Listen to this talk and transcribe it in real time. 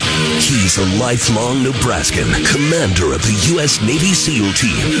He's a lifelong Nebraskan, commander of the U.S. Navy SEAL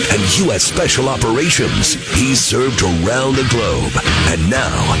Team and U.S. Special Operations. He's served around the globe and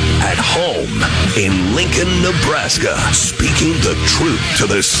now at home in Lincoln, Nebraska, speaking the truth to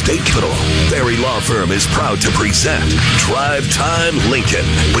the state capitol. Barry Law Firm is proud to present Drive Time Lincoln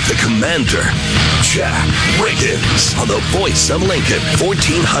with the commander, Jack Riggins, on the voice of Lincoln,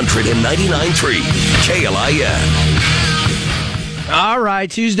 1499.3 KLIN. All right,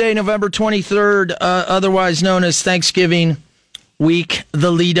 Tuesday, November 23rd, otherwise known as Thanksgiving week,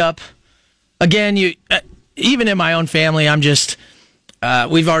 the lead up. Again, even in my own family, I'm just,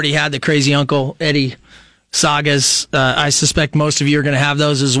 we've already had the crazy Uncle Eddie sagas. I suspect most of you are going to have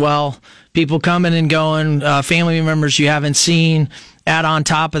those as well. People coming and going, family members you haven't seen. Add on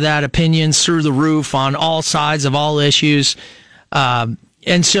top of that, opinions through the roof on all sides of all issues. And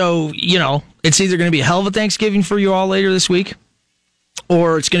so, it's either going to be a hell of a Thanksgiving for you all later this week,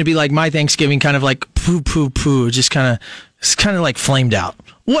 or it's going to be like my Thanksgiving, kind of like poo, just kind of like flamed out.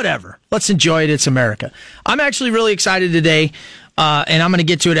 Whatever. Let's enjoy it. It's America. I'm actually really excited today, and I'm going to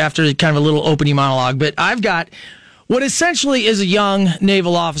get to it after kind of a little opening monologue. But I've got what essentially is a young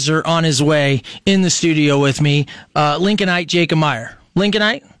naval officer on his way in the studio with me, Lincolnite Jacob Meyer.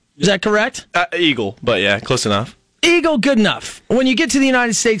 Lincolnite? Is that correct? Eagle, but yeah, close enough. Eagle, good enough. When you get to the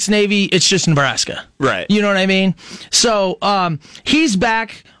United States Navy, it's just Nebraska. Right. You know what I mean? So he's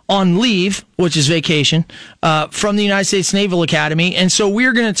back on leave, which is vacation, from the United States Naval Academy. And so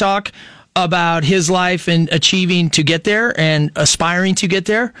we're going to talk about his life and achieving to get there and aspiring to get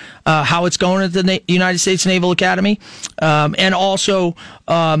there, how it's going at the United States Naval Academy, and also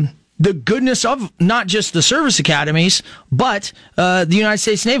the goodness of not just the service academies, but the United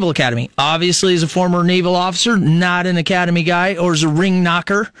States Naval Academy. Obviously, as a former naval officer, not an academy guy, or as a ring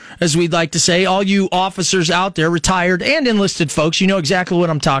knocker, as we'd like to say. All you officers out there, retired and enlisted folks, you know exactly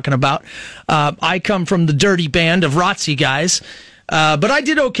what I'm talking about. I come from the dirty band of ROTC guys, but I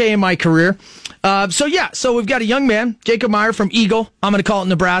did okay in my career. So we've got a young man, Jacob Meyer from Eagle, I'm going to call it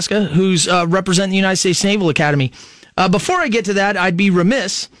Nebraska, who's representing the United States Naval Academy. Before I get to that, I'd be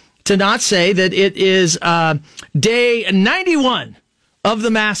remiss to not say that it is day 91 of the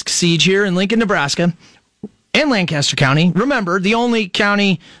mask siege here in Lincoln, Nebraska, and Lancaster County. Remember, the only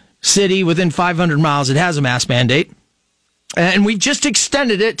county, city within 500 miles that has a mask mandate. And we've just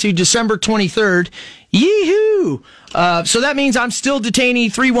extended it to December 23rd. Yee-hoo! So that means I'm still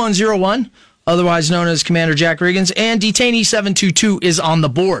detainee 3101, otherwise known as Commander Jack Riggins, and detainee 722 is on the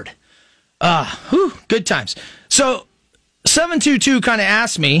board. Good times. So 722 kind of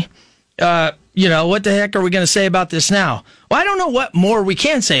asked me, what the heck are we going to say about this now? Well, I don't know what more we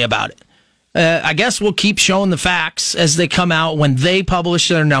can say about it. I guess we'll keep showing the facts as they come out when they publish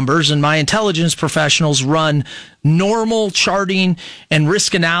their numbers, and my intelligence professionals run normal charting and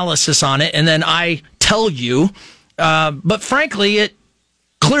risk analysis on it, and then I tell you. But frankly, it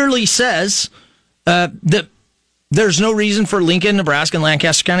clearly says that there's no reason for Lincoln, Nebraska, and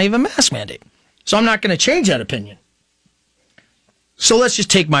Lancaster County to have a mask mandate. So I'm not going to change that opinion. So let's just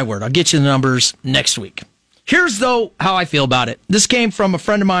take my word. I'll get you the numbers next week. Here's, though, how I feel about it. This came from a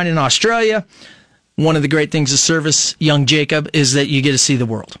friend of mine in Australia. One of the great things of service, young Jacob, is that you get to see the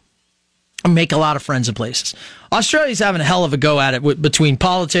world and make a lot of friends in places. Australia's having a hell of a go at it between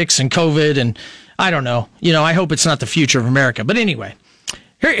politics and COVID, and I don't know. I hope it's not the future of America. But anyway,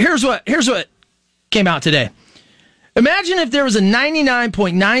 here's what came out today. Imagine if there was a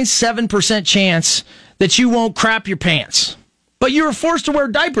 99.97% chance that you won't crap your pants, but you were forced to wear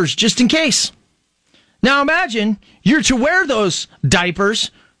diapers just in case. Now imagine you're to wear those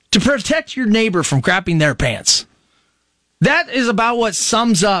diapers to protect your neighbor from crapping their pants. That is about what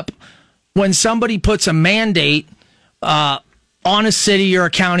sums up when somebody puts a mandate on a city or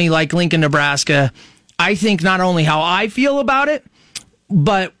a county like Lincoln, Nebraska. I think not only how I feel about it,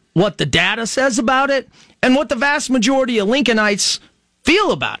 but what the data says about it, and what the vast majority of Lincolnites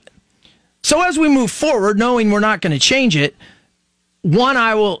feel about it. So as we move forward, knowing we're not going to change it, one,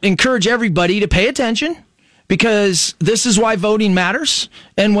 I will encourage everybody to pay attention, because this is why voting matters.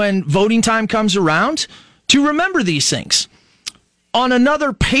 And when voting time comes around, to remember these things. On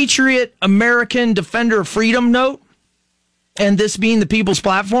another patriot, American defender of freedom note, and this being the People's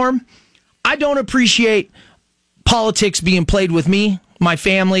Platform, I don't appreciate politics being played with me, my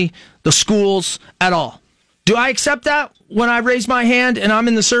family, the schools, at all. Do I accept that when I raise my hand and I'm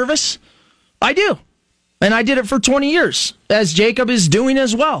in the service? I do. And I did it for 20 years, as Jacob is doing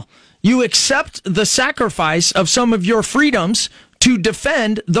as well. You accept the sacrifice of some of your freedoms to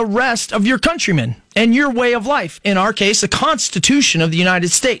defend the rest of your countrymen and your way of life. In our case, the Constitution of the United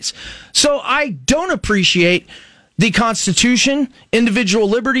States. So I don't appreciate the Constitution, individual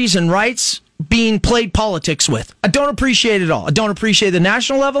liberties and rights being played politics with. I don't appreciate it all. I don't appreciate the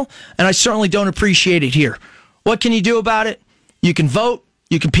national level, and I certainly don't appreciate it here. What can you do about it? You can vote.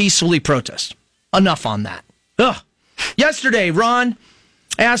 You can peacefully protest. Enough on that. Ugh. Yesterday, Ron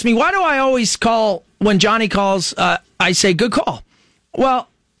asked me, why do I always call, when Johnny calls, I say, good call? Well,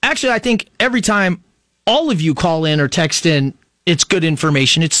 actually, I think every time all of you call in or text in, it's good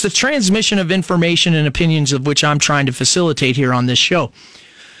information. It's the transmission of information and opinions of which I'm trying to facilitate here on this show.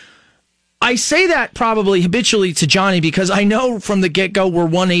 I say that probably habitually to Johnny because I know from the get-go we're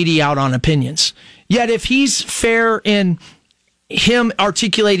 180 out on opinions. Yet if he's fair in him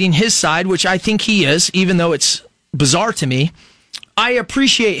articulating his side, which I think he is, even though it's bizarre to me, I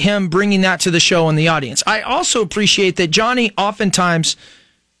appreciate him bringing that to the show and the audience. I also appreciate that Johnny oftentimes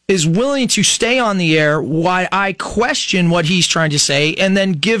is willing to stay on the air while I question what he's trying to say and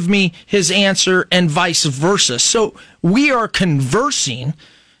then give me his answer and vice versa. So we are conversing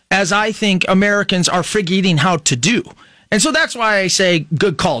as I think Americans are forgetting how to do. And so that's why I say,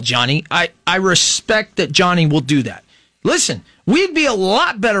 good call, Johnny. I respect that Johnny will do that. Listen, we'd be a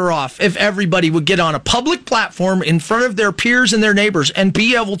lot better off if everybody would get on a public platform in front of their peers and their neighbors and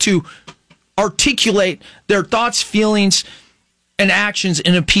be able to articulate their thoughts, feelings, and actions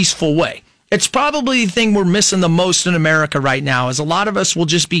in a peaceful way. It's probably the thing we're missing the most in America right now, is a lot of us will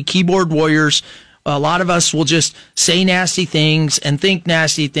just be keyboard warriors. A lot of us will just say nasty things and think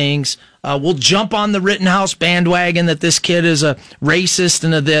nasty things. We'll jump on the Rittenhouse bandwagon that this kid is a racist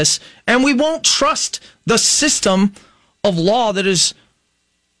and a this. And we won't trust the system of law that has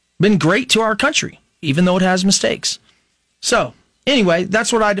been great to our country, even though it has mistakes. So, anyway,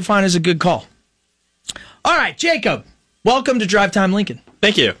 that's what I define as a good call. All right, Jacob, welcome to Drive Time Lincoln.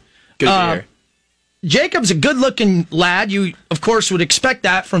 Thank you. Good to be here. Jacob's a good-looking lad. You, of course, would expect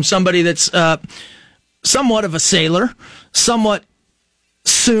that from somebody that's somewhat of a sailor, somewhat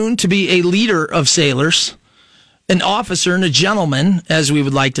soon to be a leader of sailors, an officer and a gentleman, as we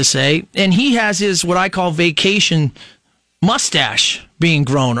would like to say. And he has his, what I call, vacation mustache being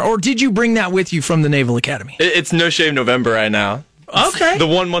grown. Or did you bring that with you from the Naval Academy? It's No Shave November right now. Okay. It's the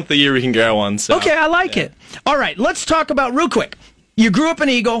 1 month a year we can grow one. So. Okay, I like it. All right, let's talk about real quick. You grew up in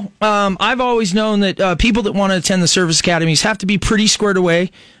Eagle. I've always known that people that want to attend the service academies have to be pretty squared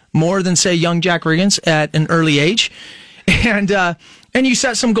away, more than, say, young Jack Riggins at an early age. And you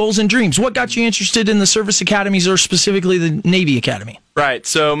set some goals and dreams. What got you interested in the service academies, or specifically the Navy Academy? Right.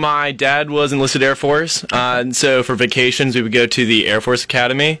 So my dad was enlisted Air Force. And so for vacations, we would go to the Air Force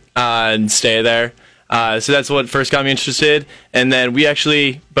Academy and stay there. So that's what first got me interested. And then we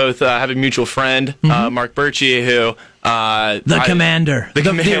actually both have a mutual friend, Mark Birchie, who...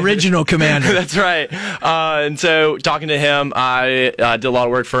 the original commander. That's right. And so talking to him, I did a lot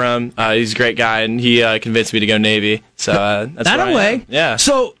of work for him. He's a great guy, and he convinced me to go Navy. So that's that away. Yeah.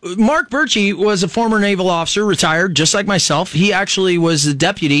 So Mark Birchie was a former naval officer, retired, just like myself. He actually was the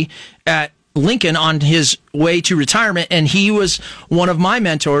deputy at Lincoln on his way to retirement, and he was one of my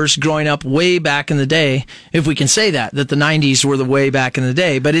mentors growing up way back in the day, if we can say that the 90s were the way back in the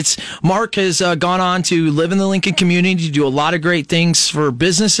day. But Mark has gone on to live in the Lincoln community, to do a lot of great things for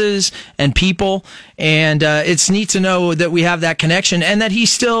businesses and people, and it's neat to know that we have that connection, and that he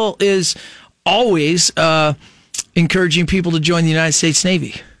still is always encouraging people to join the United States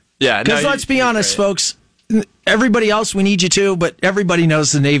Navy. Yeah, because let's be honest, folks, everybody else, we need you too, but everybody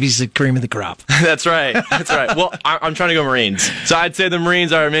knows the Navy's the cream of the crop. That's right. That's right. Well, I'm trying to go Marines. So I'd say the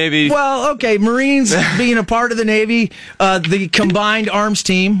Marines are maybe... Well, okay, Marines being a part of the Navy, the combined arms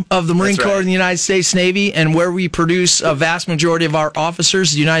team of the Marine Corps and the United States Navy, and where we produce a vast majority of our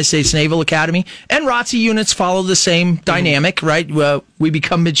officers, the United States Naval Academy, and ROTC units follow the same dynamic, right? We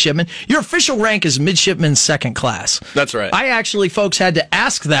become midshipmen. Your official rank is midshipman second class. That's right. I actually, folks, had to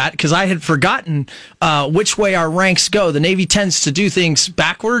ask that because I had forgotten which way our ranks go. The Navy tends to do things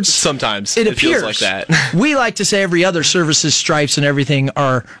backwards. Sometimes it appears feels like that. We like to say every other service's stripes and everything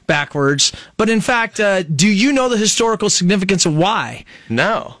are backwards. But in fact, do you know the historical significance of why?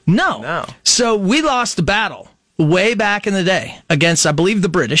 No. So we lost a battle way back in the day against, I believe, the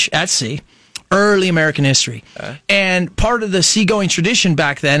British at sea. Early American history. And part of the seagoing tradition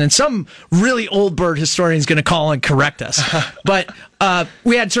back then, and some really old bird historian is going to call and correct us, but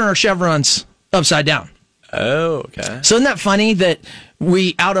we had to turn our chevrons upside down. Oh, okay. So isn't that funny that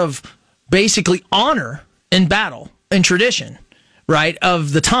we, out of basically honor in battle and tradition, right,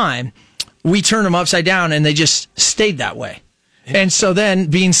 of the time, we turned them upside down and they just stayed that way. And so then,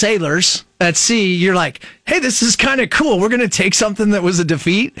 being sailors at sea, you're like, hey, this is kind of cool. We're going to take something that was a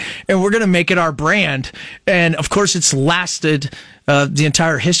defeat and we're going to make it our brand. And of course, it's lasted the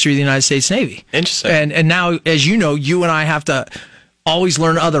entire history of the United States Navy. Interesting. And now, as you know, you and I have to always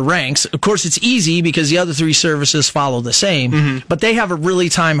learn other ranks. Of course, it's easy because the other three services follow the same, but they have a really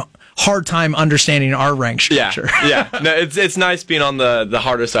hard time understanding our rank structure. Yeah. No, it's nice being on the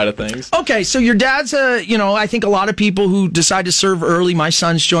harder side of things. Okay, so your dad's I think a lot of people who decide to serve early, my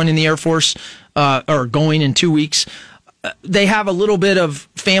son's joining the Air Force, or going in 2 weeks, they have a little bit of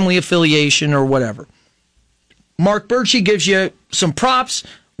family affiliation or whatever. Mark Birchie gives you some props.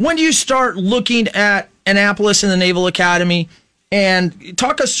 When do you start looking at Annapolis and the Naval Academy? And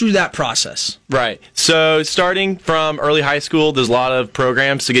talk us through that process. Right. So starting from early high school, there's a lot of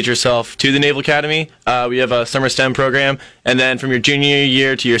programs to get yourself to the Naval Academy. We have a summer STEM program. And then from your junior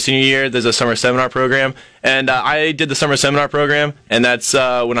year to your senior year, there's a summer seminar program. And I did the summer seminar program, and that's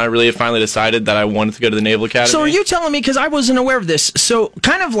when I really finally decided that I wanted to go to the Naval Academy. So are you telling me, because I wasn't aware of this, so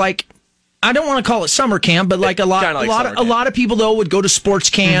kind of like, I don't want to call it summer camp, but like a lot of people, though, would go to sports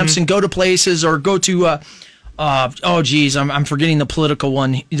camps and go to places or go to... I'm forgetting the political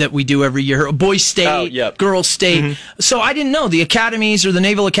one that we do every year. Boys State, Girls State. So I didn't know the academies or the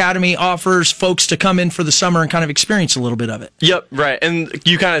Naval Academy offers folks to come in for the summer and kind of experience a little bit of it. Yep, right. And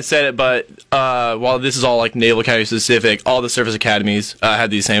you kind of said it, but while this is all like Naval Academy specific, all the service academies have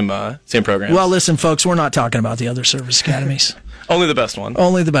these same programs. Well, listen, folks, we're not talking about the other service academies. Only the best one.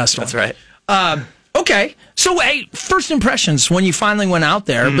 Only the best one. That's right. Okay, so hey, first impressions when you finally went out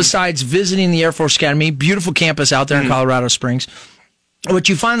there, besides visiting the Air Force Academy, beautiful campus out there in Colorado Springs, but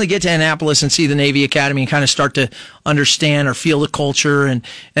you finally get to Annapolis and see the Navy Academy and kind of start to understand or feel the culture and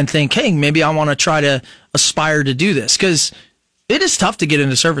think, hey, maybe I want to try to aspire to do this, because it is tough to get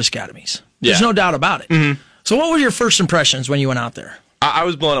into service academies. There's no doubt about it. So what were your first impressions when you went out there? I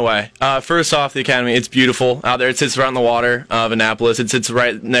was blown away. First off, the academy, it's beautiful out there. It sits right on the water of Annapolis. It sits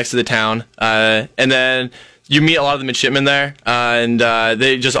right next to the town. And then you meet a lot of the midshipmen there, and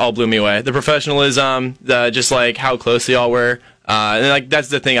they just all blew me away. The professionalism, just like how close they all were. And like that's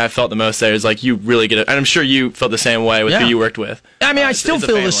the thing I felt the most there is like you really get it. And I'm sure you felt the same way with who you worked with. I mean, I still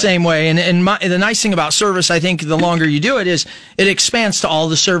feel the same way. And the nice thing about service, I think, the longer you do it, is it expands to all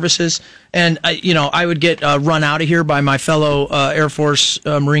the services. And I would get run out of here by my fellow Air Force,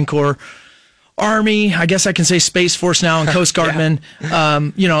 Marine Corps, Army. I guess I can say Space Force now, and Coast Guardmen.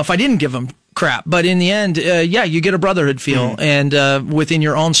 If I didn't give them crap, but in the end, you get a brotherhood feel, and within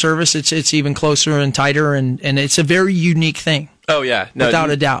your own service, it's even closer and tighter, and it's a very unique thing. Oh yeah, no, without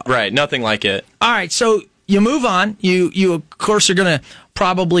a doubt. Right, nothing like it. All right, so you move on. You of course are going to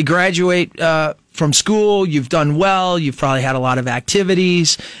probably graduate from school. You've done well. You've probably had a lot of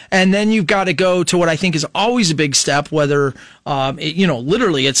activities, and then you've got to go to what I think is always a big step. Whether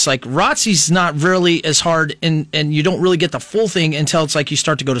literally, it's like ROTC's not really as hard, and you don't really get the full thing until it's like you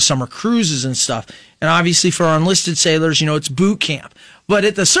start to go to summer cruises and stuff. And obviously, for our enlisted sailors, it's boot camp. But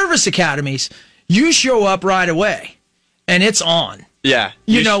at the service academies, you show up right away, and it's on. Yeah.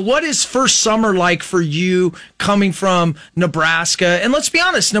 What is first summer like for you coming from Nebraska? And let's be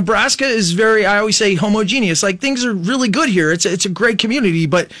honest, Nebraska is I always say homogeneous. Like, things are really good here. It's a great community.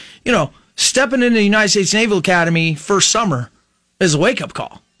 But, stepping into the United States Naval Academy first summer is a wake-up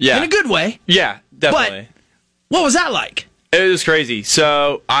call. Yeah. In a good way. Yeah, definitely. But what was that like? It was crazy.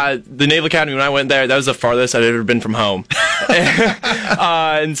 So the Naval Academy, when I went there, that was the farthest I'd ever been from home.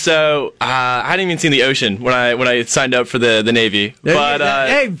 And so I hadn't even seen the ocean when I signed up for the Navy. But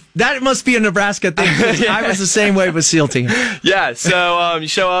hey, that must be a Nebraska thing. I was the same way with SEAL Team. Yeah. So you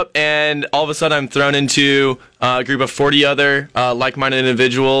show up, and all of a sudden I'm thrown into a group of 40 other like-minded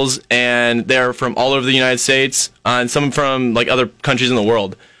individuals, and they're from all over the United States, and some from like other countries in the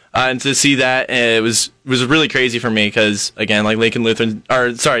world. And to see that, it was really crazy for me because, again, like Lincoln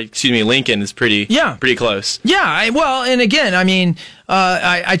is pretty close. Yeah, and again, I mean,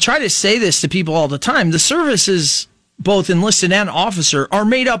 I try to say this to people all the time. The services, both enlisted and officer, are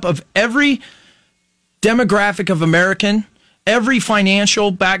made up of every demographic of American, every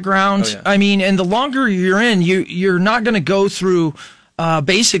financial background. Oh, yeah. I mean, and the longer you're in, you're not going to go through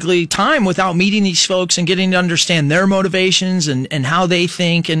basically time without meeting these folks and getting to understand their motivations and how they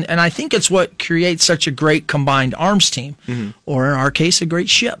think. And I think it's what creates such a great combined arms team, or in our case, a great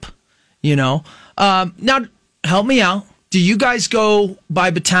ship, Now, help me out. Do you guys go by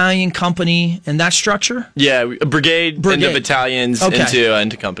battalion, company, and that structure? Yeah, a brigade. Into battalions,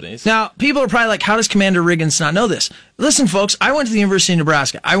 into companies. Now, people are probably like, how does Commander Riggins not know this? Listen, folks, I went to the University of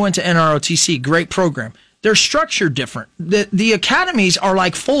Nebraska. I went to NROTC, great program. They're structured different. The academies are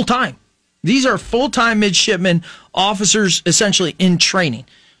like full-time. These are full-time midshipmen officers essentially in training.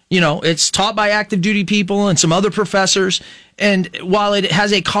 It's taught by active duty people and some other professors. And while it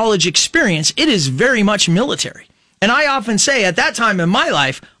has a college experience, it is very much military. And I often say at that time in my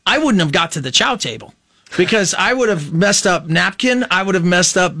life, I wouldn't have got to the chow table because I would have messed up napkin. I would have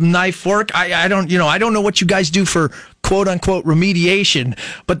messed up knife, fork. I don't know what you guys do for quote unquote remediation,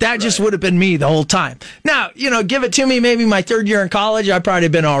 but that just would have been me the whole time. Now, give it to me maybe my third year in college, I'd probably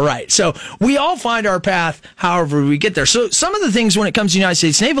have been all right. So we all find our path however we get there. So some of the things when it comes to United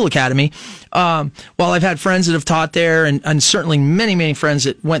States Naval Academy, while I've had friends that have taught there and certainly many, many friends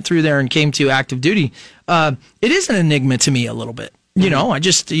that went through there and came to active duty, it is an enigma to me a little bit.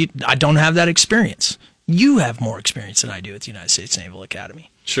 I don't have that experience. You have more experience than I do at the United States Naval Academy.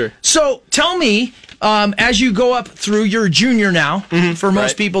 Sure. So tell me, as you go up through, you're a junior now, for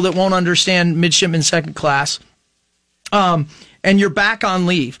most people that won't understand midshipman second class, and you're back on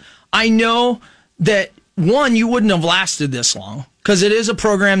leave. I know that, one, you wouldn't have lasted this long, because it is a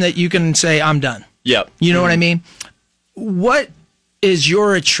program that you can say, I'm done. Yep. You know what I mean? What is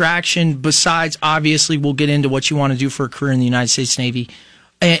your attraction besides, obviously, we'll get into what you want to do for a career in the United States Navy,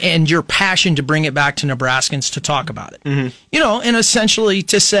 and your passion to bring it back to Nebraskans to talk about it. And essentially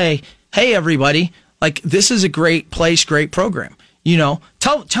to say, hey, everybody, this is a great place, great program.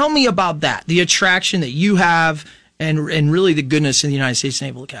 Tell me about that, the attraction that you have and really the goodness in the United States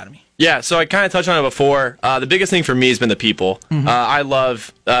Naval Academy. Yeah, so I kind of touched on it before. The biggest thing for me has been the people. I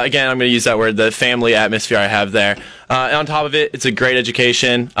love, again, I'm going to use that word, the family atmosphere I have there. And on top of it, it's a great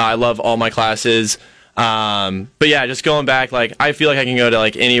education. I love all my classes. But yeah, just going back, I feel like I can go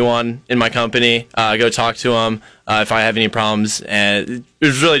to anyone in my company, go talk to them if I have any problems, and it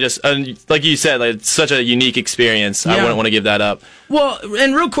was really just like you said, it's such a unique experience. Yeah. I wouldn't want to give that up. Well,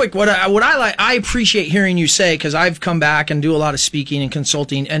 and real quick, what I like, I appreciate hearing you say, because I've come back and do a lot of speaking and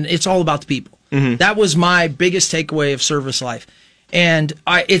consulting, and it's all about the people. That was my biggest takeaway of service life, and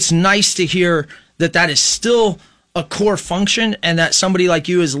it's nice to hear that is still a core function, and that somebody like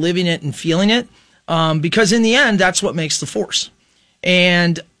you is living it and feeling it. Because in the end, that's what makes the force.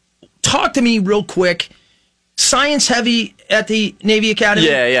 And talk to me real quick. Science heavy at the Navy Academy?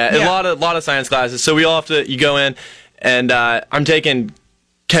 Yeah. A lot of science classes. So you go in, and I'm taking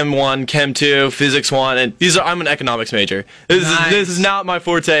Chem 1, Chem 2, Physics 1, and I'm an economics major. This is not my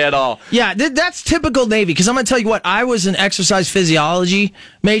forte at all. Yeah, that's typical Navy, because I'm going to tell you what, I was an exercise physiology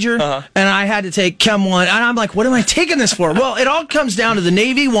major, and I had to take Chem 1, and I'm like, what am I taking this for? Well, it all comes down to the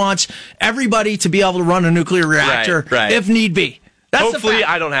Navy wants everybody to be able to run a nuclear reactor if need be. Hopefully,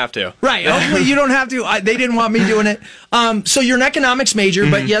 I don't have to. Right. Hopefully, you don't have to. They didn't want me doing it. So you're an economics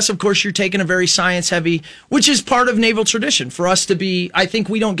major, but yes, of course, you're taking a very science heavy, which is part of naval tradition for us to be. I think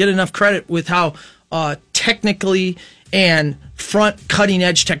we don't get enough credit with how technically and front cutting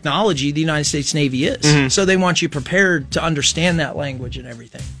edge technology the United States Navy is. So they want you prepared to understand that language and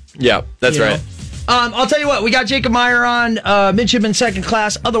everything. Yeah, that's right. I'll tell you what, we got Jacob Meyer on, midshipman second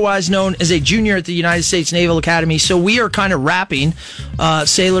class, otherwise known as a junior at the United States Naval Academy. So we are kind of wrapping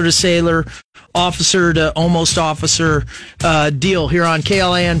sailor to sailor, officer to almost officer deal here on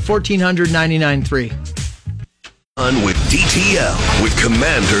KLAN 1499.3. On with DTL with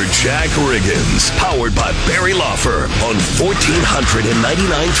Commander Jack Riggins, powered by Barry Law Firm on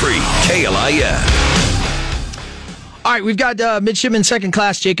 1499.3 KLIN. All right, we've got midshipman second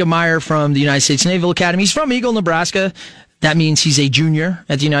class Jacob Meyer from the United States Naval Academy. He's from Eagle, Nebraska. That means he's a junior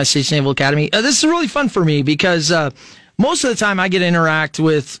at the United States Naval Academy. This is really fun for me because most of the time I get to interact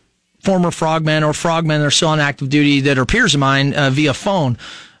with former frogmen or frogmen that are still on active duty that are peers of mine via phone.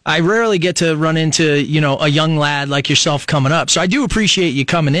 I rarely get to run into, a young lad like yourself coming up. So I do appreciate you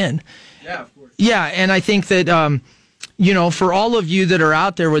coming in. Yeah, of course. Yeah, and I think that, for all of you that are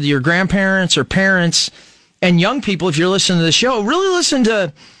out there, whether you're grandparents or parents, and young people, if you're listening to the show, really listen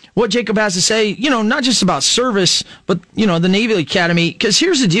to what Jacob has to say, not just about service, but, the Naval Academy. Because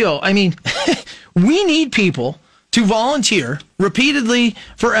here's the deal. I mean, we need people to volunteer repeatedly,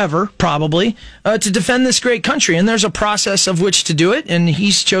 forever, probably, to defend this great country. And there's a process of which to do it. And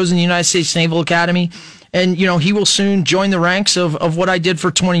he's chosen the United States Naval Academy. And, he will soon join the ranks of what I did for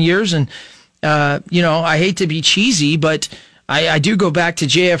 20 years. And, I hate to be cheesy, but I do go back to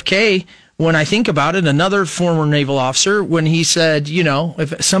JFK. When I think about it, another former naval officer, when he said,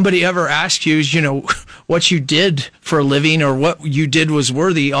 if somebody ever asks you, what you did for a living or what you did was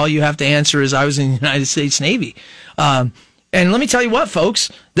worthy, all you have to answer is I was in the United States Navy. And let me tell you what,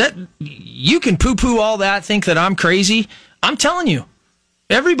 folks, that you can poo-poo all that, think that I'm crazy. I'm telling you,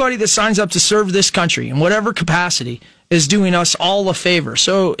 everybody that signs up to serve this country in whatever capacity is doing us all a favor.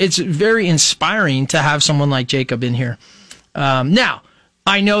 So it's very inspiring to have someone like Jacob in here. Now,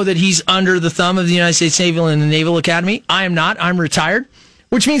 I know that he's under the thumb of the United States Naval and the Naval Academy. I am not. I'm retired,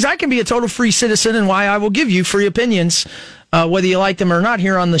 which means I can be a total free citizen, and why I will give you free opinions, whether you like them or not,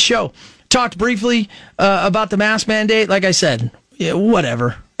 here on the show. Talked briefly about the mask mandate. Like I said, yeah,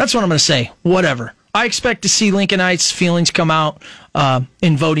 whatever. That's what I'm going to say. Whatever. I expect to see Lincolnites' feelings come out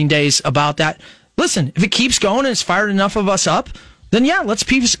in voting days about that. Listen, if it keeps going and it's fired enough of us up, then yeah, let's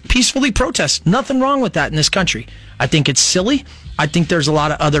peacefully protest. Nothing wrong with that in this country. I think it's silly. I think there's a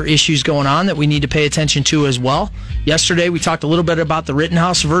lot of other issues going on that we need to pay attention to as well. Yesterday, we talked a little bit about the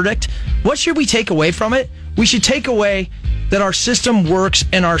Rittenhouse verdict. What should we take away from it? We should take away that our system works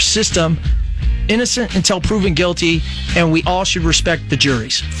and our system, innocent until proven guilty, and we all should respect the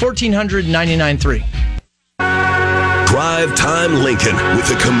juries. 1499.3. Drive Time Lincoln with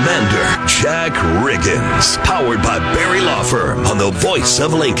the Commander, Jack Riggins. Powered by Barry Law Firm on the voice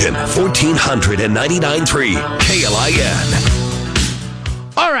of Lincoln, 1499.3 KLIN.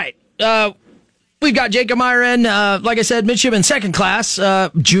 All right. We've got Jacob Myron, like I said, midshipman second class,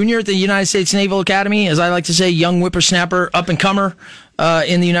 junior at the United States Naval Academy, as I like to say, young whippersnapper, up-and-comer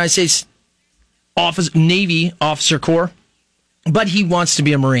in the United States Navy Officer Corps. But he wants to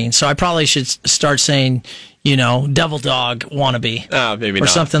be a Marine, so I probably should start saying, devil dog wannabe. Maybe or not.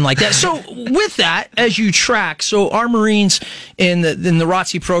 something like that. So with that, as you track, so our Marines in the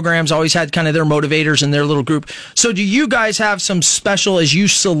ROTC programs always had kind of their motivators and their little group. So do you guys have some special, as you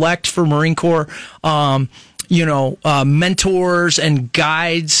select for Marine Corps, mentors and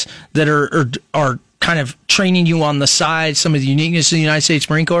guides that are kind of training you on the side, some of the uniqueness of the United States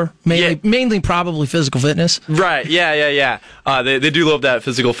Marine Corps? Mainly probably physical fitness. Right, yeah. They do love that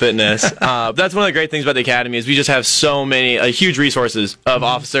physical fitness. That's one of the great things about the Academy is we just have so many, huge resources of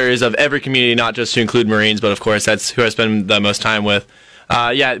officers of every community, not just to include Marines, but of course that's who I spend the most time with.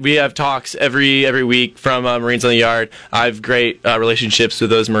 We have talks every week from Marines on the Yard. I have great relationships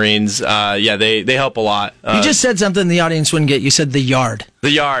with those Marines. They help a lot. You just said something the audience wouldn't get. You said the Yard. The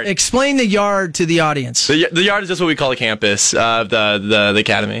Yard. Explain the Yard to the audience. The Yard is just what we call the campus of the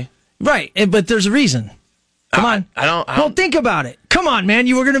Academy. Right, but there's a reason. Come on. I don't. Well, think about it. Come on, man.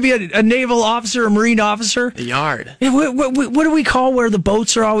 You were going to be a naval officer, a Marine officer. The Yard. What do we call where the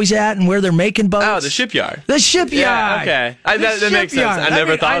boats are always at and where they're making boats? Oh, the shipyard. The shipyard. Yeah, okay. That makes sense. I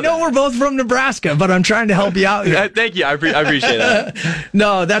never thought of that. I know we're both from Nebraska, but I'm trying to help you out here. Thank you. I appreciate that.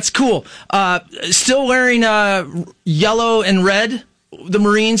 No, that's cool. Still wearing yellow and red, the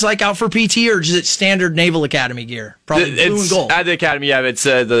Marines, like out for PT, or is it standard Naval Academy gear? Probably blue and gold. At the Academy, it's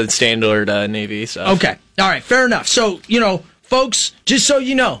the standard Navy stuff. Okay. All right. Fair enough. So, folks, just so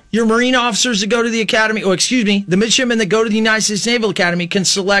you know, your Marine officers that go to the Academy, the midshipmen that go to the United States Naval Academy can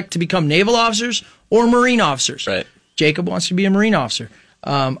select to become naval officers or Marine officers. Right. Jacob wants to be a Marine officer.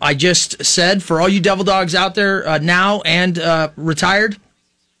 I just said, for all you devil dogs out there now and retired,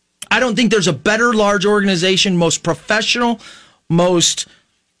 I don't think there's a better large organization, most professional, most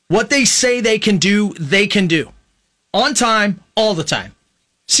what they say they can do. On time, all the time.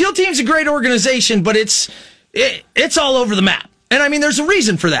 SEAL Team's a great organization, but it's all over the map. And I mean, there's a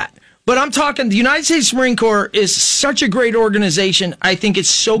reason for that. But I'm talking, the United States Marine Corps is such a great organization. I think it's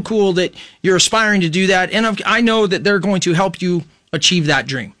so cool that you're aspiring to do that. And I know that they're going to help you achieve that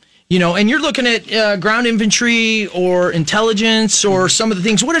dream. And you're looking at ground infantry or intelligence or some of the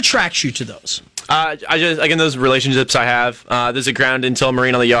things. What attracts you to those? Again, those relationships I have. There's a ground intel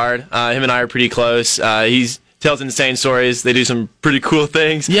Marine on the Yard. Him and I are pretty close. He tells insane stories. They do some pretty cool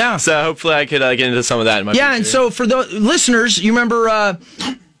things. Yeah. So hopefully I could get into some of that in my future. And so for the listeners, you remember,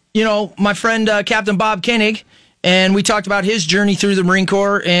 my friend Captain Bob Koenig, and we talked about his journey through the Marine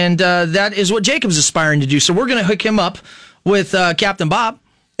Corps, and that is what Jacob's aspiring to do. So we're going to hook him up with Captain Bob,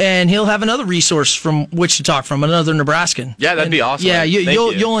 and he'll have another resource from which to talk from, another Nebraskan. Yeah, that'd be awesome. Yeah,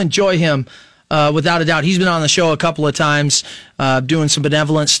 you'll enjoy him. Without a doubt. He's been on the show a couple of times, doing some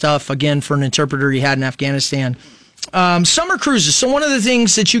benevolent stuff, again, for an interpreter he had in Afghanistan. Summer cruises. So one of the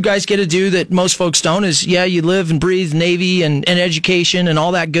things that you guys get to do that most folks don't is, you live and breathe Navy and education and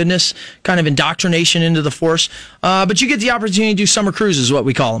all that goodness, kind of indoctrination into the force. But you get the opportunity to do summer cruises, what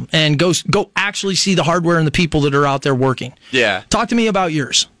we call them, and go actually see the hardware and the people that are out there working. Yeah. Talk to me about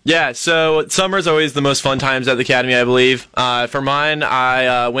yours. Yeah, so summer's always the most fun times at the Academy, I believe. For mine,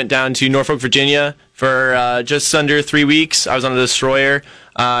 I went down to Norfolk, Virginia for just under 3 weeks. I was on a destroyer.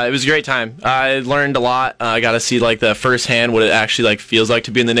 It was a great time. I learned a lot. I got to see the firsthand what it actually feels like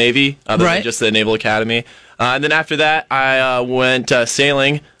to be in the Navy, other than just the Naval Academy. And then after that, I went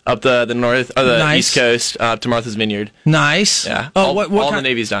sailing up the East Coast to Martha's Vineyard. Nice. Yeah. All the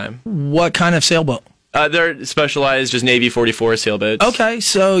Navy's time. What kind of sailboat? They're specialized, just Navy 44 sailboats. Okay,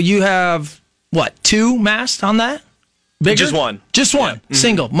 so you have, 2 masts on that? Bigger? Just one. Just one.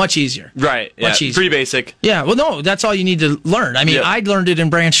 Single. Much easier. Right. Yeah. Much easier. Pretty basic. Yeah. Well, no, that's all you need to learn. I mean, Yep. I learned it in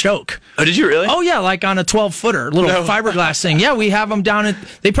Branched Oak. Oh, did you really? Oh, yeah, like on a 12-footer, little No. fiberglass thing. Yeah, we have them down at,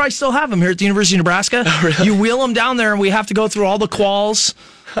 they probably still have them here at the University of Nebraska. Oh, really? You wheel them down there, and we have to go through all the quals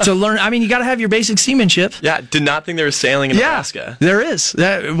to learn. I mean, you got to have your basic seamanship. Yeah. Did not think there was sailing in Nebraska. There is.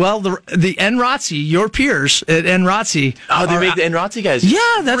 Well, the NROTC, your peers at NROTC. Oh, they make the NROTC guys. Yeah,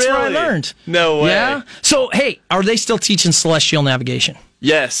 that's where I Really? learned. No way. Yeah. So, hey, are they still teaching celestial navigation?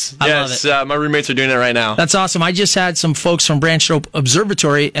 Yes. I love yes. it. My roommates are doing it right now. That's awesome. I just had some folks from Branched Oak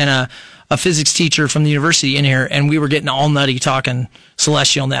Observatory and a physics teacher from the university in here, and we were getting all nutty talking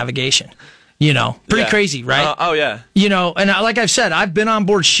celestial navigation. You know, pretty Yeah. crazy, right? Oh, yeah. You know, and like I've said, I've been on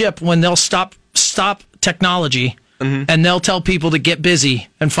board ship when they'll stop technology and they'll tell people to get busy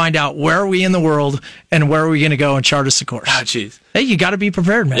and find out where are we in the world and where are we going to go and chart us a course. Oh, jeez. Hey, you got to be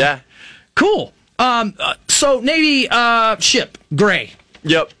prepared, man. Yeah. Cool. So Navy ship, gray.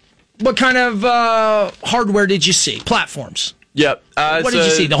 Yep. What kind of hardware did you see? Platforms. Yep. What did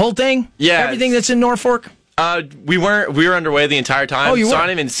you see? The whole thing? Yeah. Everything that's in Norfolk? We were underway the entire time. Oh, you so were? I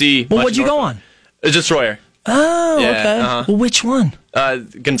didn't even see. Well, much what'd you go Norfolk. on? A destroyer. Oh, Yeah, okay. uh-huh. Well, which one?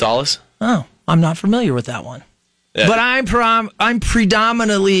 Gonzalez. Oh, I'm not familiar with that one. Yeah. But I'm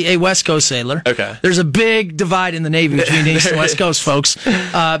predominantly a West Coast sailor. Okay. There's a big divide in the Navy between the East and West Coast folks.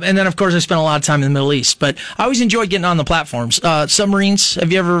 And then, of course, I spent a lot of time in the Middle East. But I always enjoyed getting on the platforms. Submarines,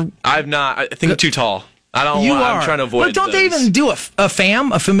 have you ever... I've not. I think I'm too tall. I don't You want. are. I'm trying to avoid. But don't they those. even do a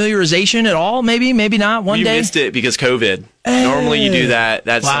FAM, a familiarization at all? Maybe not. One We day? missed it because COVID. Normally you do that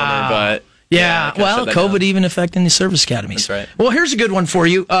Wow. summer, but Yeah, kinda well, shut that COVID down. even affecting the service academies. That's right. Well, here's a good one for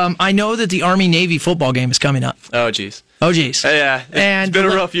you. I know that the Army-Navy football game is coming up. Oh, jeez. Oh, geez. Yeah, And it's been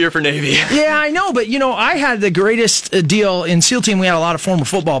a rough year for Navy. Yeah, I know, but, I had the greatest deal. In SEAL Team, we had a lot of former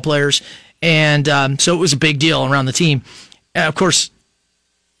football players, and so it was a big deal around the team. Of course,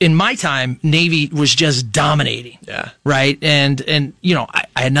 in my time, Navy was just dominating. Yeah. Right? And I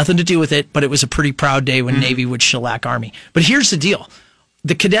had nothing to do with it, but it was a pretty proud day when Navy would shellac Army. But here's the deal.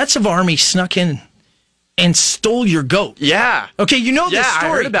 The cadets of Army snuck in and stole your goat. Yeah. Okay, you know this Yeah,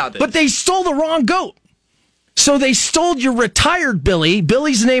 story. I heard about this. But they stole the wrong goat. So they stole your retired Billy.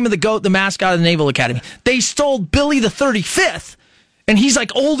 Billy's the name of the goat, the mascot of the Naval Academy. They stole Billy the 35th, and he's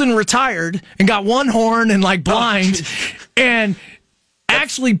like old and retired and got one horn and like blind. And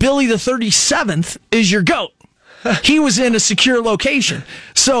actually, Billy the 37th is your goat. He was in a secure location.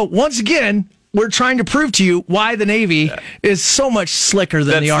 So once again, we're trying to prove to you why the Navy is so much slicker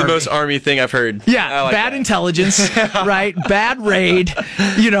than That's the Army. the most Army thing I've heard. Yeah, I like bad that. intelligence, right? Bad raid,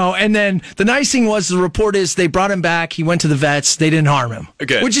 and then the nice thing was the report is they brought him back. He went to the vets. They didn't harm him.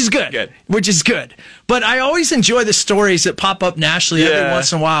 Good. Which is good. Good. Which is good. But I always enjoy the stories that pop up nationally every Yeah.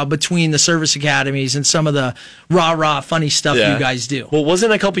 once in a while between the service academies and some of the rah-rah funny stuff Yeah. you guys do. Well,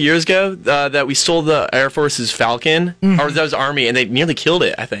 wasn't it a couple years ago that we stole the Air Force's Falcon? Or that was Army, and they nearly killed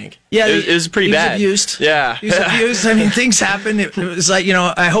it, I think. Yeah, it was pretty he bad. Was abused. Yeah. He was abused. I mean, things happen. It was like,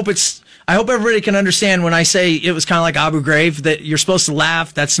 I hope everybody can understand when I say it was kind of like Abu Ghraib, that you're supposed to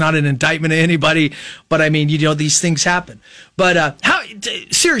laugh. That's not an indictment of anybody. But I mean, these things happen. But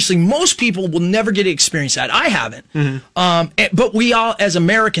seriously, most people will never get to experience that. I haven't. But we all, as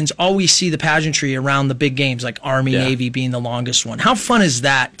Americans, always see the pageantry around the big games, like Army, Yeah. Navy being the longest one. How fun is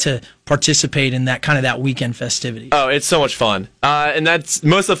that to participate in that weekend festivity? Oh, it's so much fun. And that's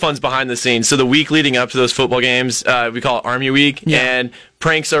most of the fun's behind the scenes. So the week leading up to those football games, we call it Army Week. Yeah. And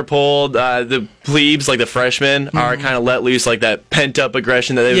pranks are pulled. The plebes, like the freshmen, are kind of let loose, like that pent-up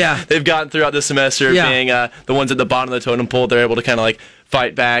aggression that they've gotten throughout the semester, Yeah. being the ones at the bottom of the totem pole. They're able to kind of like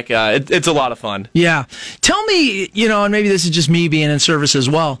fight back. It's a lot of fun. Yeah. Tell me, and maybe this is just me being in service as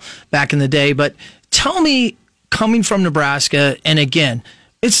well back in the day, but tell me, coming from Nebraska, and again,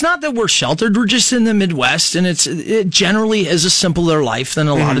 it's not that we're sheltered, we're just in the Midwest, and it generally is a simpler life than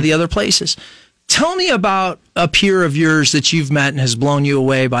a lot of the other places. Tell me about a peer of yours that you've met and has blown you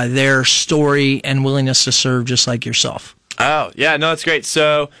away by their story and willingness to serve just like yourself. Oh, yeah, no, that's great.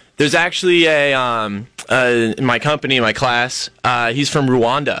 So there's actually in my company, in my class, he's from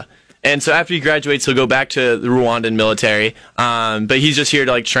Rwanda. And so after he graduates, he'll go back to the Rwandan military. But he's just here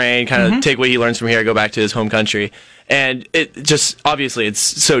to like train, kind of take what he learns from here, go back to his home country. And it just, obviously, it's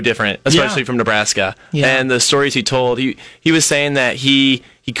so different, especially from Nebraska. Yeah. And the stories he told, he was saying that he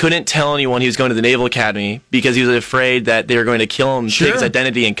couldn't tell anyone he was going to the Naval Academy because he was afraid that they were going to kill him, take his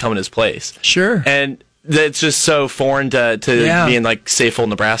identity, and come in his place. Sure. And it's just so foreign to Yeah. being like Safehold,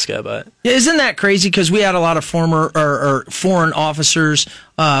 Nebraska. But Yeah, isn't that crazy? Because we had a lot of former or foreign officers,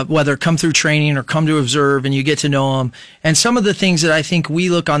 whether come through training or come to observe, and you get to know them. And some of the things that I think we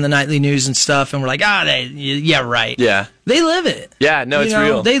look on the nightly news and stuff, and we're like, yeah, right. yeah, They live it. yeah, no, it's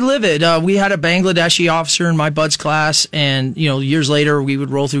real. They live it. We had a Bangladeshi officer in my bud's class, and years later we would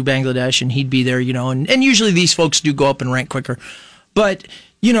roll through Bangladesh, and he'd be there. And usually these folks do go up and rank quicker, but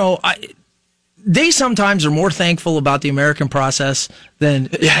they sometimes are more thankful about the American process than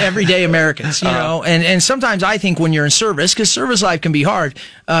everyday Americans, and sometimes I think when you're in service, because service life can be hard,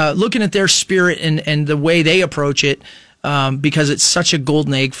 looking at their spirit and the way they approach it, because it's such a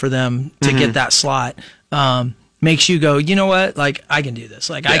golden egg for them to get that slot, makes you go, you know what, like, I can do this.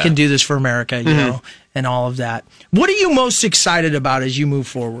 Like, I can do this for America, you know, and all of that. What are you most excited about as you move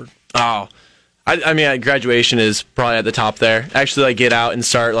forward? Oh, I mean, graduation is probably at the top there. Actually, like, get out and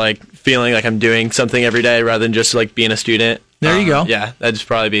start, like, feeling like I'm doing something every day rather than just, like, being a student. There you go. Yeah, that'd just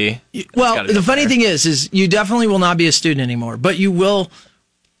probably be... Well, the funny thing is you definitely will not be a student anymore, but you will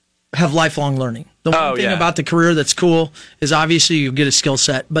have lifelong learning. The one thing about the career that's cool is obviously you get a skill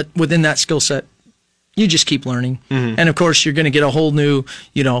set, but within that skill set, you just keep learning. And of course, you're going to get a whole new,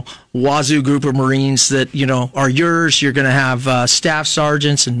 wazoo group of Marines that, are yours. You're going to have staff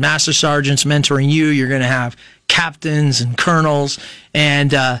sergeants and master sergeants mentoring you. You're going to have captains and colonels.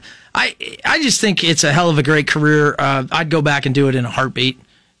 And I just think it's a hell of a great career. I'd go back and do it in a heartbeat.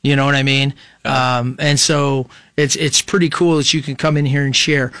 You know what I mean? And so it's pretty cool that you can come in here and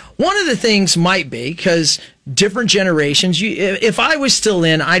share. One of the things might be, because different generations, if I was still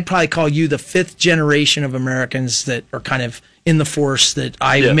in, I'd probably call you the fifth generation of Americans that are kind of in the force that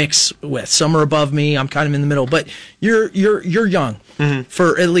I mix with. Some are above me. I'm kind of in the middle. But you're young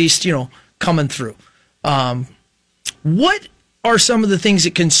for at least, coming through. What are some of the things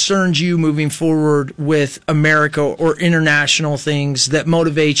that concerns you moving forward with America or international things that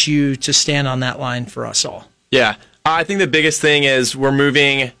motivates you to stand on that line for us all? Yeah. I think the biggest thing is we're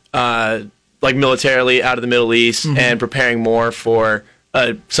moving like militarily out of the Middle East and preparing more for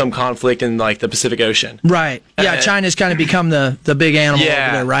some conflict in like the Pacific Ocean. Right. Yeah, China's kind of become the big animal over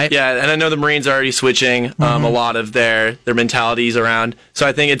there, right? Yeah, and I know the Marines are already switching a lot of their mentalities around. So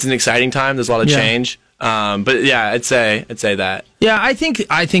I think it's an exciting time. There's a lot of change. But yeah, I'd say that. Yeah, I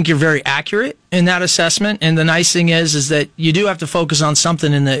think you're very accurate in that assessment. And the nice thing is that you do have to focus on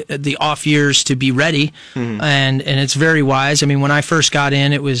something in the off years to be ready. And it's very wise. I mean, when I first got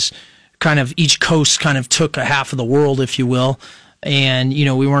in, it was kind of each coast kind of took a half of the world, if you will. And,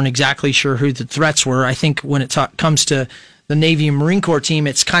 we weren't exactly sure who the threats were. I think when it comes to the Navy and Marine Corps team,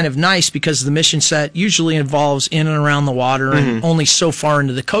 it's kind of nice because the mission set usually involves in and around the water and only so far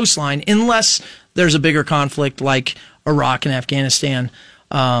into the coastline, unless there's a bigger conflict like Iraq and Afghanistan.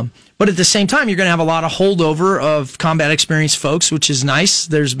 But at the same time, you're going to have a lot of holdover of combat experienced folks, which is nice.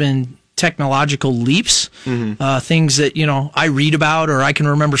 There's been technological leaps, things that, I read about or I can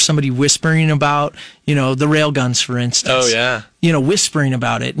remember somebody whispering about, the rail guns, for instance. Oh, yeah. Whispering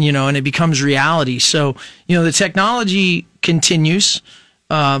about it, and it becomes reality. So, the technology continues.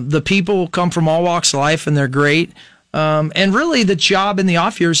 The people come from all walks of life and they're great. And really the job in the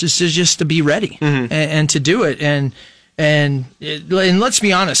off years is just to be ready and to do it. And let's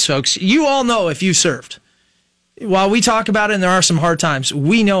be honest, folks, you all know if you served. While we talk about it and there are some hard times,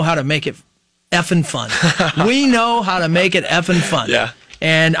 we know how to make it effing fun. We know how to make it effing fun. Yeah.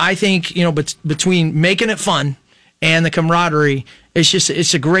 And I think, between making it fun and the camaraderie,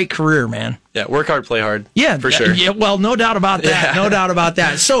 it's a great career, man. Yeah, work hard, play hard. Yeah, for sure. Yeah, well, no doubt about that. No doubt about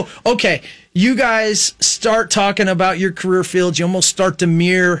that. So, okay, you guys start talking about your career fields. You almost start to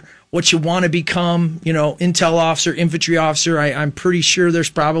mirror what you want to become, intel officer, infantry officer. I'm pretty sure there's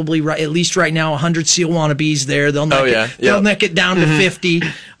probably, at least right now, 100 SEAL wannabes there. They'll neck it down to 50.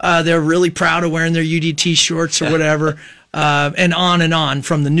 They're really proud of wearing their UDT shorts or whatever. And on,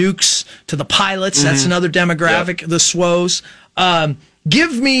 from the nukes to the pilots. That's another demographic, the SWOs.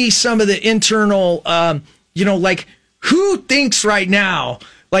 Give me some of the internal, like who thinks right now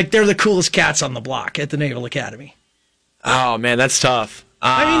like they're the coolest cats on the block at the Naval Academy? Oh, man, that's tough.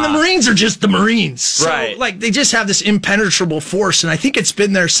 I mean, the Marines are just the Marines. So, right. Like, they just have this impenetrable force, and I think it's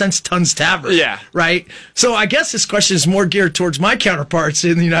been there since Tunn's Tavern. Yeah. Right? So I guess this question is more geared towards my counterparts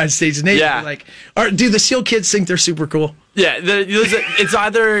in the United States Navy. Yeah. Like, do the SEAL kids think they're super cool? Yeah, it's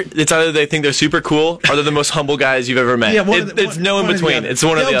either they think they're super cool or they're the most humble guys you've ever met. Yeah, it's no in between. It's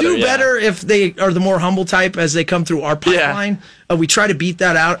one or the other. They'll do better if they are the more humble type as they come through our pipeline. Yeah. We try to beat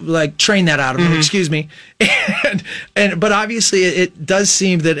that out, like train that out of them. Excuse me. But obviously, it does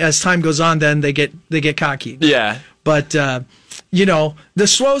seem that as time goes on, then they get cocky. Yeah. But the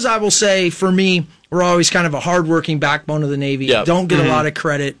SWOs, I will say, for me, were always kind of a hardworking backbone of the Navy. Yep. Don't get a lot of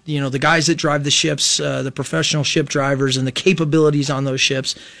credit. The guys that drive the ships, the professional ship drivers, and the capabilities on those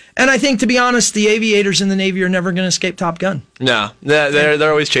ships. And I think, to be honest, the aviators in the Navy are never going to escape Top Gun. No, they're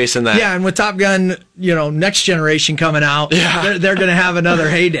always chasing that. Yeah, and with Top Gun, Next Generation coming out, they're going to have another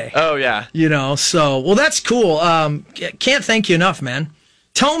heyday. Oh, yeah. Well, that's cool. Can't thank you enough, man.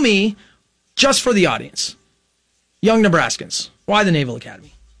 Tell me, just for the audience, young Nebraskans, why the Naval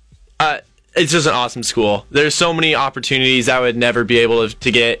Academy? It's just an awesome school. There's so many opportunities I would never be able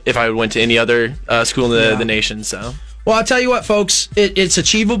to get if I went to any other school in the nation. So, well, I'll tell you what, folks, it's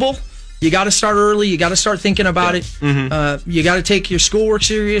achievable. You got to start early. You got to start thinking about it. Mm-hmm. You got to take your schoolwork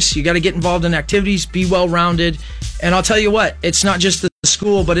serious. You got to get involved in activities, be well-rounded. And I'll tell you what, it's not just the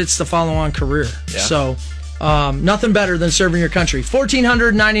school, but it's the follow-on career. Yeah. So, nothing better than serving your country.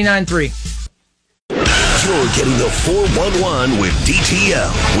 1-400-99-3. You're getting the 411 with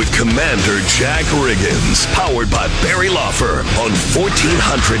DTL with Commander Jack Riggins. Powered by Barry Law Firm on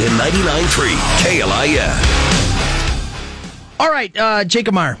 1499.3 KLIF. All right,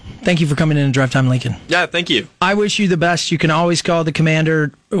 Jacob Meyer, thank you for coming in and Drive Time Lincoln. Yeah, thank you. I wish you the best. You can always call the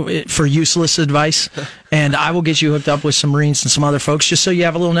commander for useless advice, and I will get you hooked up with some Marines and some other folks just so you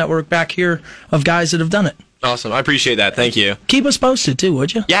have a little network back here of guys that have done it. Awesome. I appreciate that. Thank you. Keep us posted, too,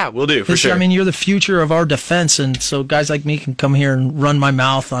 would you? Yeah, we'll do, for sure. I mean, you're the future of our defense, and so guys like me can come here and run my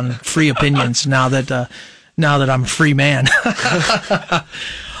mouth on free opinions now that I'm a free man.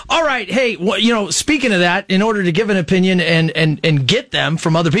 All right. Hey, speaking of that, in order to give an opinion and get them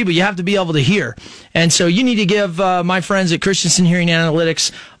from other people, you have to be able to hear. And so you need to give my friends at Christensen Hearing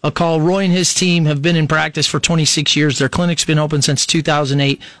Analytics a call. Roy and his team have been in practice for 26 years. Their clinic's been open since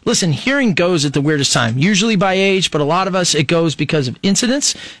 2008. Listen, hearing goes at the weirdest time, usually by age, but a lot of us, it goes because of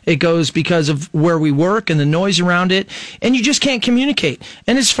incidents. It goes because of where we work and the noise around it. And you just can't communicate.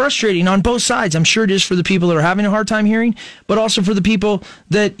 And it's frustrating on both sides. I'm sure it is for the people that are having a hard time hearing, but also for the people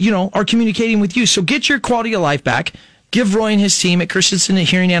that, are communicating with you. So get your quality of life back. Give Roy and his team at Christensen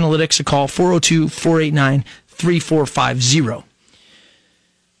Hearing Analytics a call, 402-489-3450.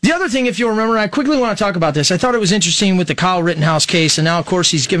 The other thing, if you'll remember, I quickly want to talk about this. I thought it was interesting with the Kyle Rittenhouse case, and now, of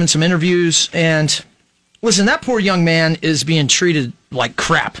course, he's given some interviews. And listen, that poor young man is being treated like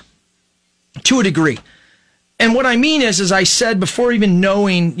crap to a degree. And what I mean is, as I said before, even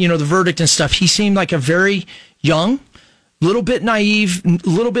knowing, the verdict and stuff, he seemed like a very young, little bit naive,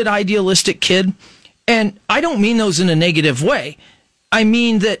 little bit idealistic kid. And I don't mean those in a negative way. I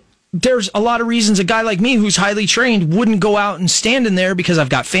mean that there's a lot of reasons a guy like me who's highly trained wouldn't go out and stand in there because I've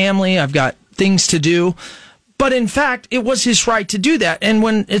got family, I've got things to do. But in fact, it was his right to do that. And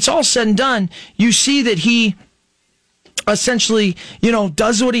when it's all said and done, you see that he essentially,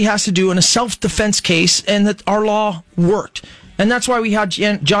 does what he has to do in a self-defense case, and that our law worked. And that's why we had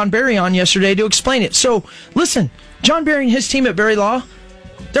John Barry on yesterday to explain it. So listen, John Barry and his team at Barry Law,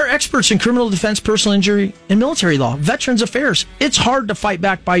 they're experts in criminal defense, personal injury, and military law, veterans affairs. It's hard to fight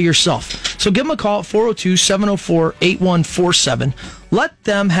back by yourself. So give them a call at 402-704-8147. Let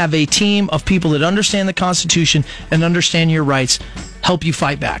them have a team of people that understand the Constitution and understand your rights help you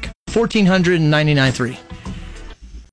fight back. 1499.3.